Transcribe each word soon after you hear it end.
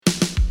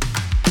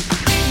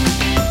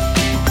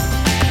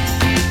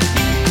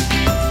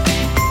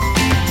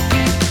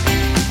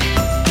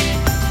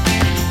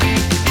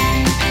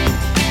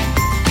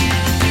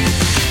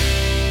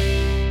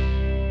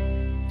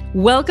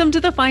Welcome to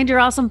the Find Your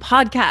Awesome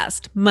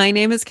podcast. My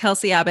name is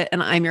Kelsey Abbott,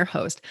 and I'm your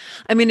host.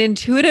 I'm an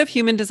intuitive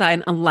human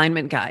design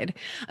alignment guide,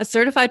 a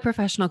certified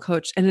professional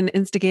coach, and an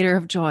instigator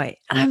of joy.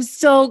 And I'm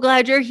so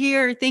glad you're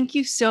here. Thank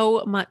you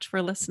so much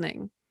for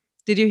listening.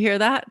 Did you hear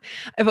that?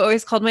 I've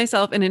always called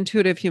myself an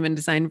intuitive human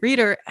design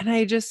reader, and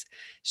I just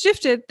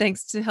shifted,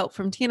 thanks to help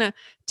from Tina,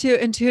 to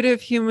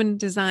intuitive human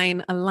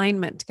design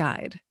alignment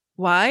guide.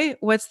 Why?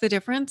 What's the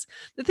difference?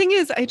 The thing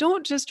is, I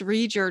don't just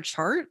read your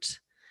chart.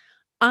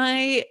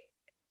 I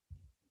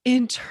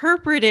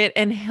interpret it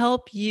and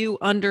help you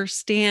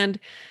understand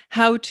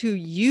how to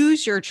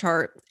use your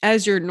chart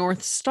as your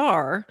North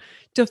Star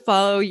to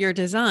follow your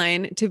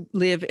design to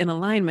live in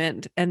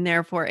alignment and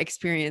therefore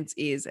experience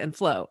ease and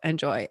flow and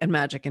joy and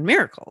magic and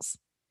miracles.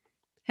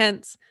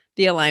 Hence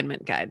the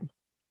alignment guide.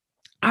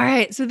 All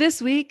right. So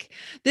this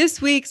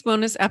week's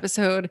bonus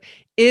episode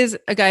is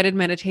a guided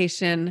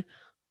meditation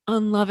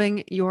on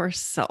loving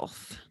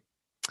yourself.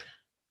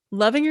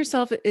 Loving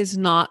yourself is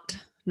not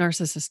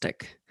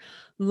narcissistic.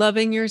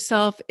 Loving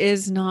yourself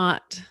is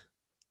not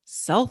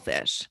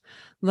selfish.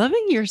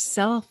 Loving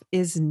yourself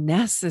is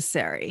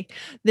necessary.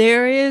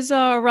 There is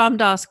a Ram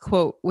Dass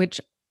quote, which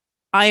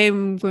I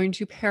am going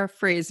to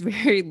paraphrase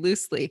very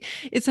loosely.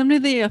 It's something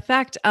to the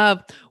effect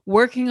of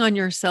working on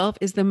yourself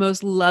is the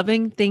most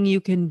loving thing you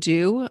can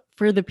do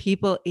for the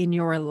people in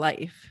your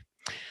life.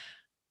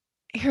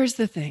 Here's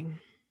the thing.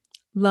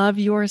 Love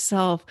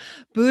yourself.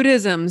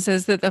 Buddhism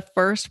says that the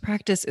first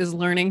practice is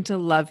learning to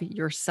love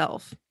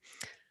yourself.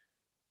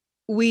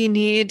 We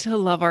need to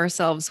love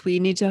ourselves. We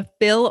need to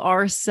fill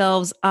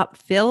ourselves up,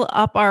 fill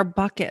up our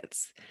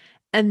buckets.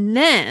 And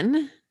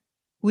then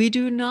we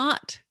do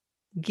not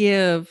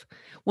give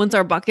once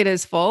our bucket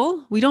is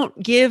full. We don't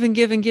give and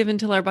give and give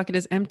until our bucket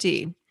is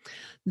empty.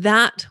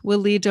 That will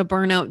lead to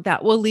burnout.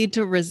 That will lead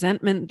to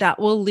resentment. That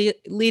will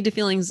lead to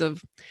feelings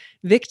of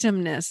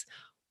victimness.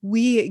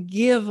 We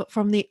give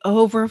from the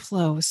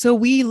overflow. So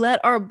we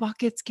let our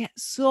buckets get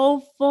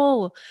so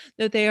full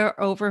that they are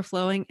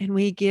overflowing, and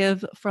we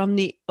give from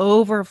the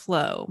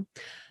overflow.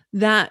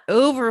 That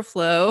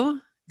overflow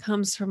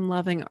comes from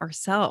loving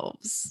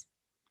ourselves.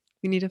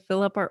 We need to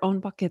fill up our own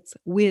buckets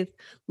with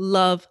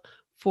love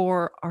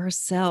for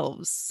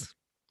ourselves.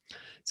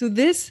 So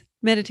this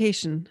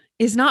meditation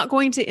is not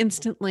going to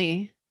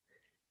instantly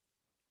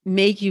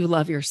make you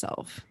love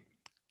yourself.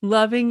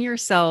 Loving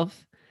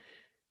yourself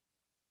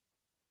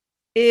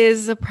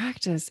is a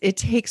practice. It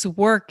takes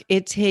work.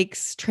 It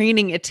takes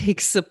training. It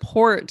takes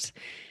support.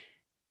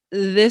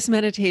 This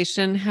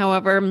meditation,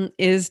 however,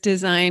 is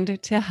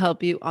designed to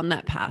help you on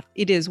that path.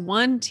 It is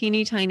one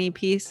teeny tiny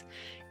piece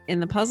in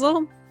the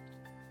puzzle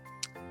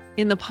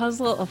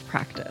of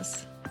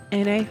practice.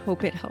 And I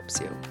hope it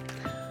helps you.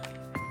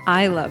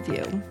 I love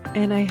you,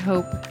 and I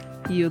hope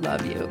you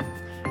love you.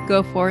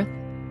 Go forth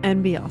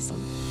and be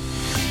awesome.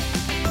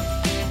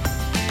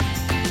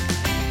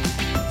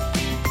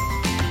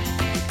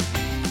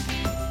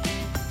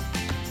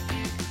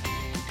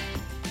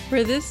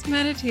 For this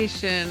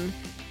meditation,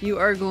 you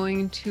are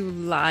going to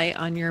lie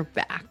on your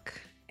back,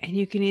 and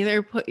you can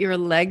either put your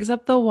legs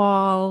up the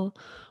wall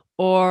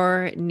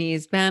or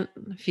knees bent,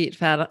 feet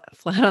flat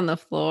on the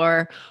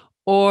floor,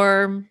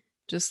 or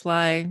just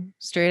lie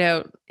straight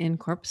out in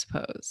corpse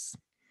pose.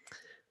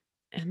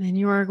 And then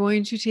you are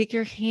going to take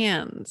your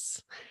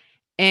hands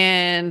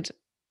and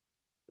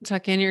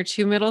tuck in your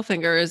two middle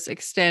fingers,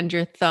 extend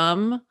your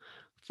thumb,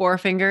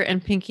 forefinger,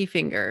 and pinky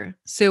finger.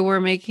 So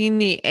we're making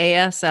the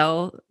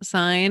ASL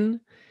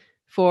sign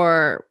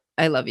for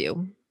I love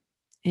you.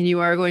 And you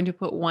are going to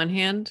put one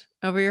hand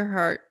over your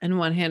heart and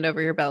one hand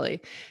over your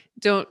belly.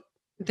 Don't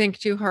think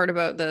too hard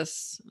about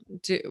this.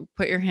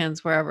 Put your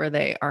hands wherever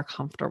they are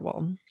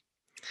comfortable.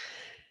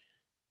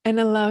 And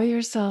allow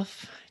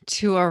yourself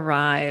to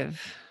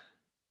arrive.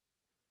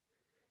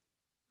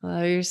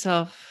 Allow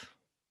yourself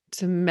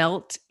to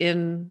melt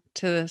into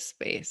the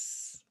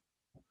space.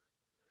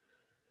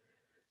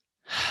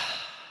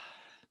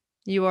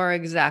 You are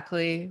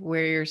exactly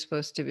where you're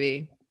supposed to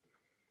be.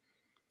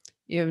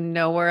 You have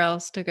nowhere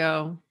else to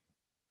go,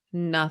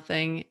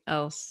 nothing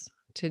else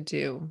to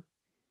do.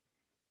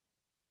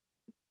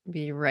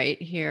 Be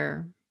right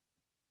here,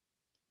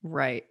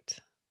 right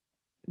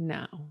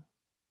now.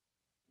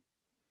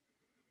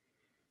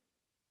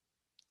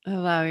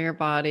 Allow your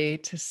body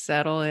to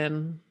settle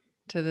in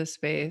to the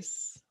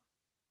space.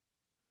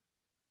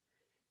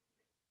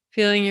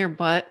 Feeling your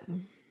butt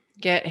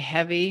get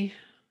heavy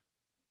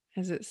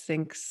as it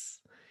sinks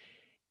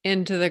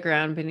into the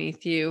ground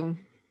beneath you.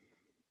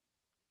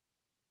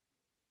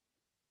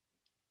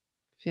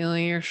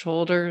 Feeling your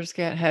shoulders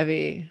get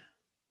heavy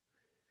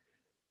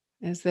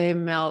as they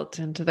melt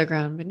into the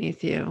ground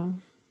beneath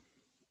you.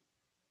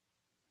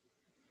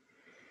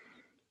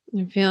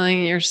 And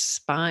feeling your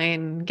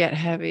spine get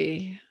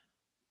heavy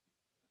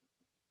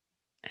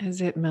as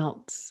it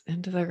melts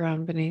into the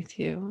ground beneath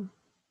you.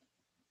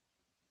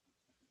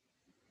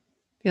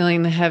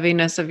 Feeling the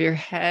heaviness of your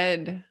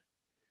head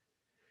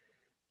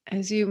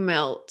as you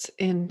melt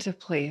into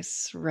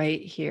place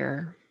right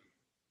here,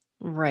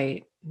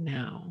 right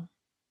now.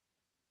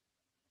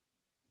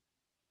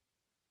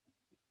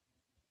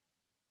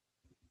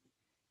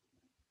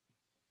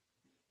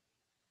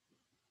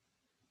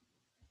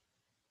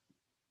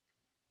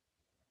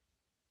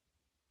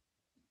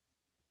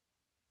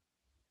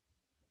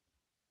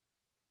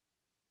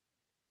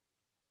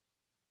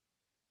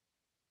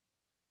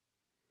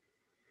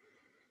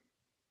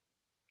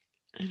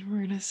 And we're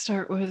going to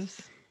start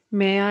with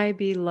may I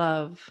be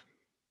love.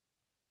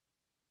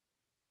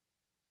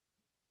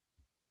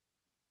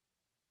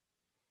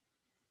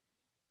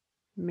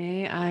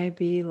 May I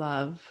be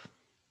love.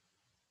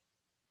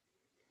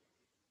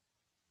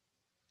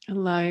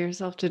 Allow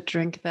yourself to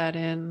drink that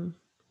in.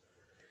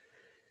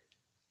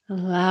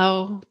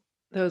 Allow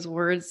those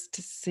words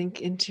to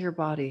sink into your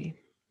body.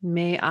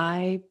 May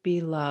I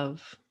be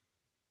love.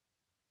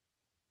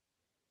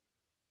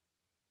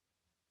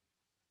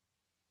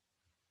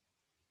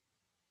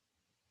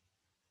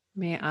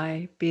 May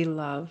I be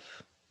love.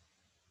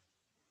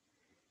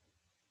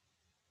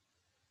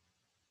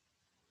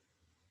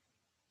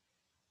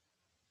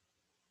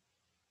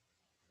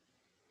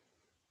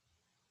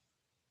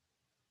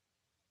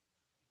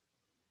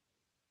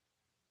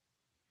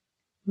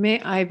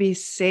 May I be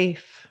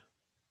safe.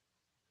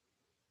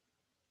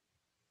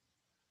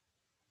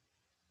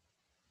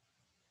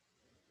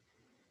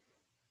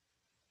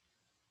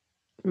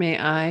 May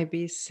I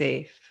be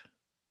safe.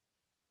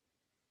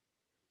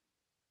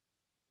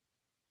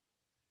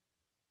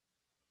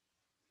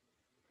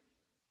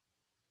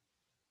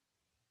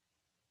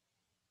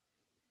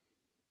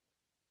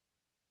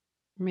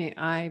 May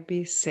I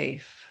be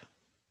safe.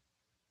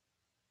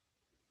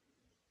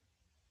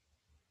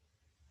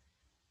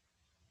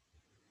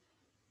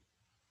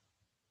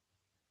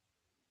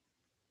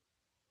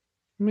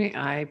 May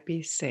I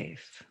be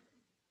safe.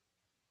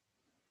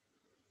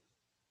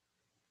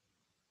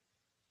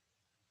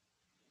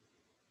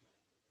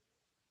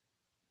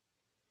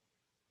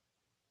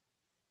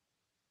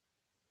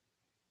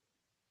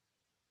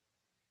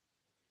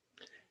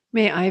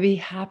 May I be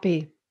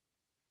happy.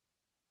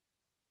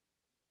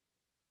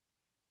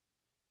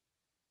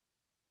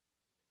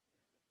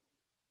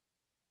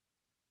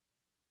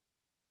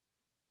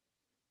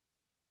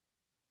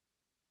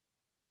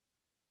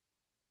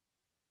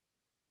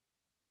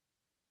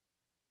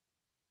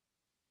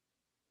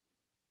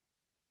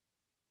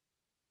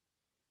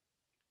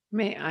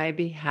 May I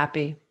be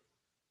happy.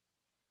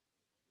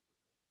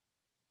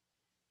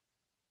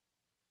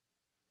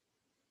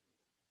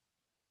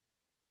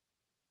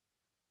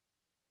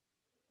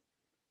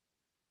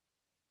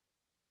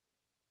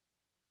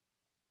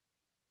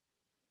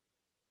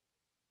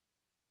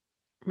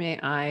 May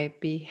I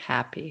be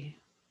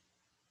happy.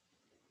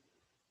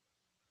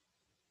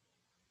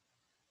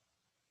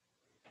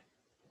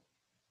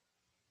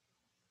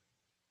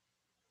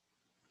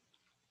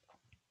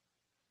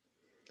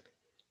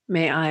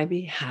 May I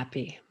be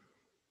happy.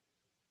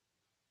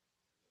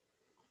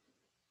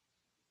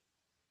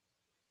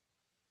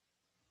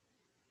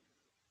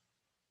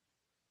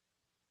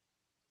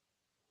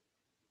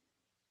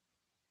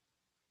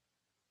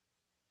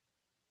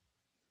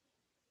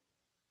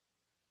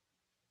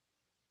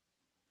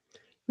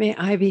 May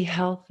I be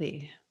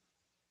healthy.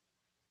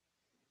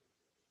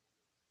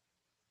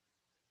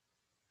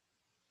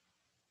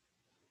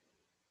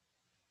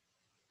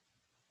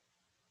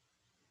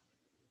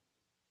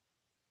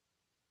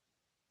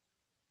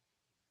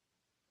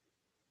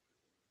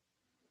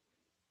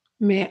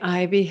 May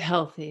I be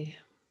healthy.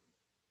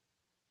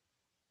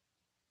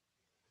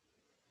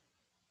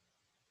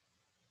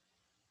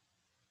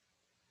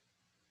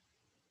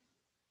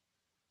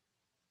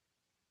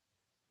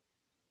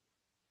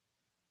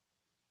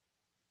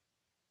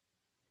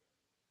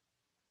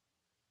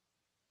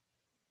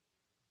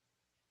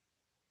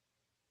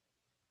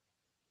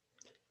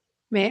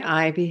 May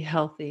I be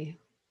healthy.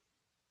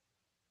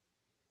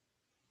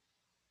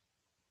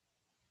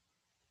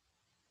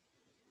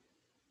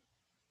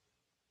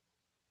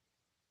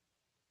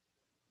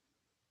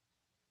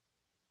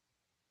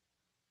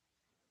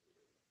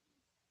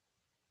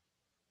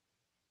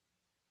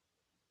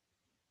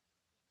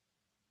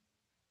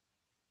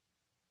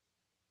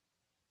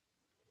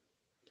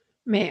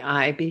 May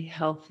I be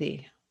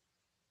healthy.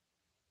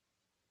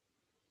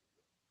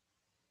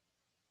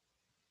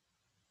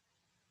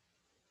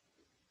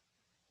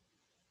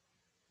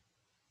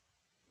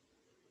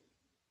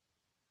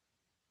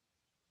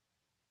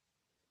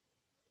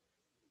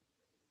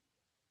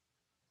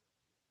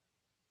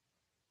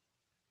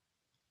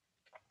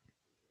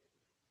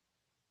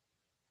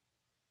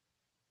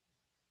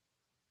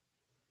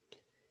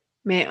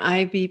 May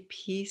I be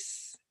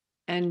peace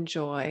and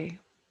joy.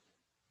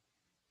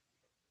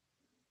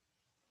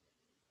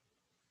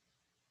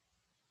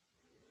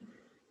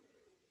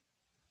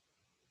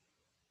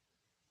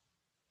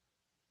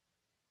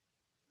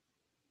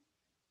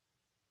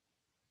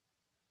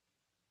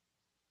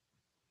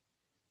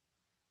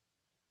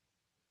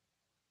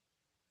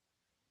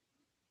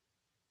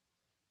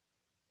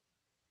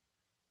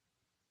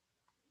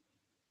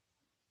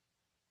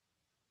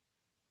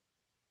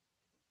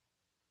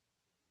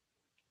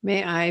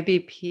 May I be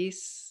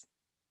peace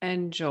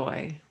and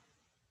joy.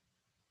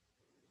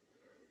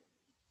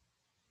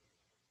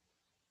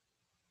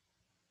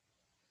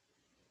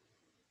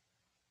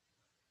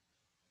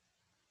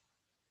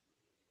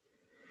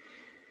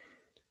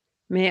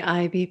 May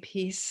I be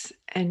peace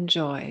and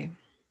joy.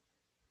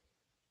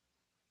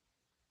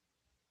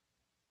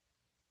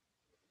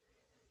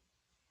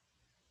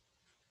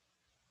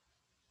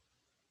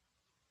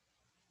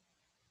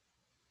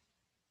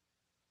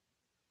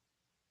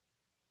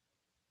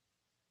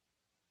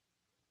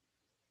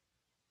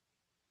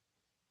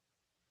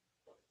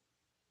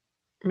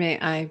 May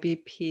I be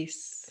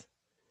peace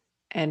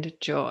and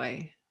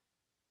joy.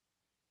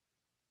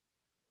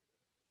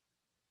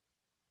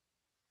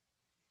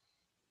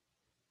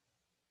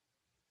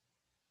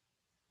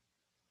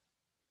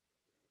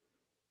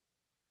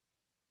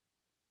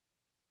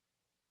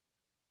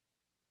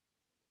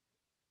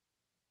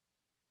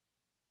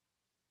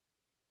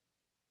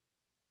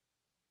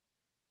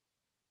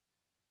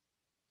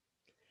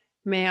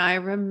 May I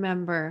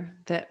remember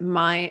that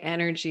my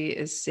energy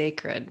is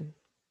sacred.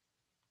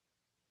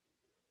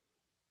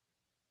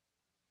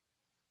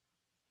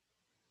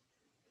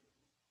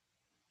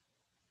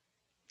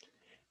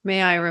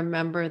 May I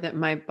remember that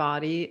my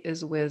body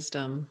is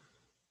wisdom.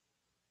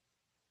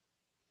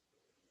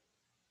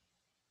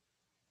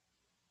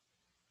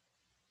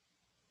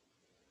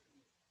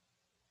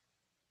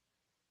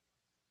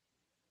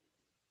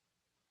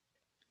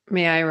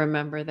 May I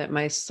remember that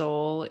my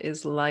soul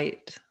is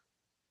light.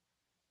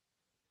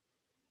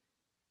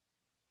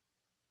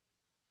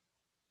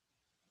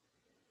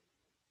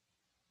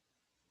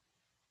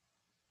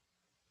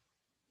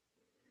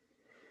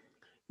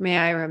 May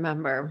I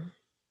remember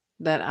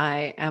that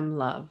I am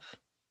love.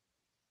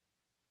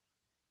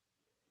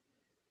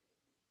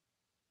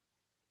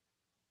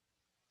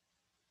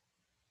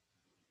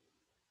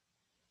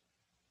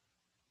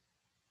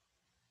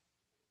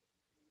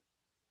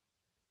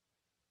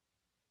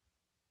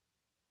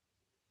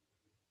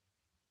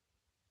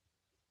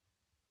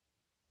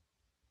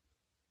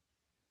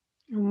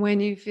 And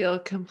when you feel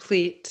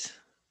complete,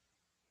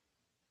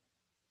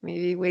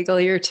 maybe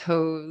wiggle your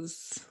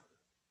toes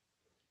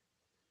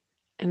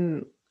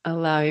and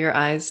allow your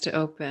eyes to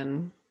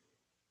open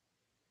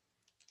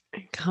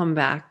and come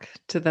back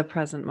to the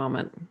present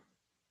moment.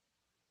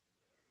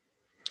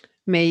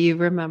 May you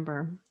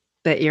remember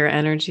that your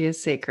energy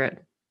is sacred.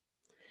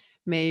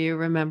 May you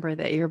remember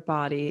that your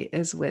body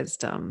is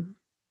wisdom.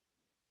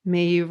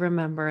 May you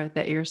remember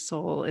that your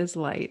soul is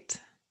light.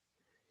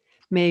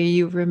 May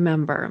you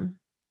remember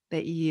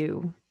that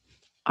you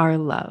are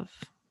love.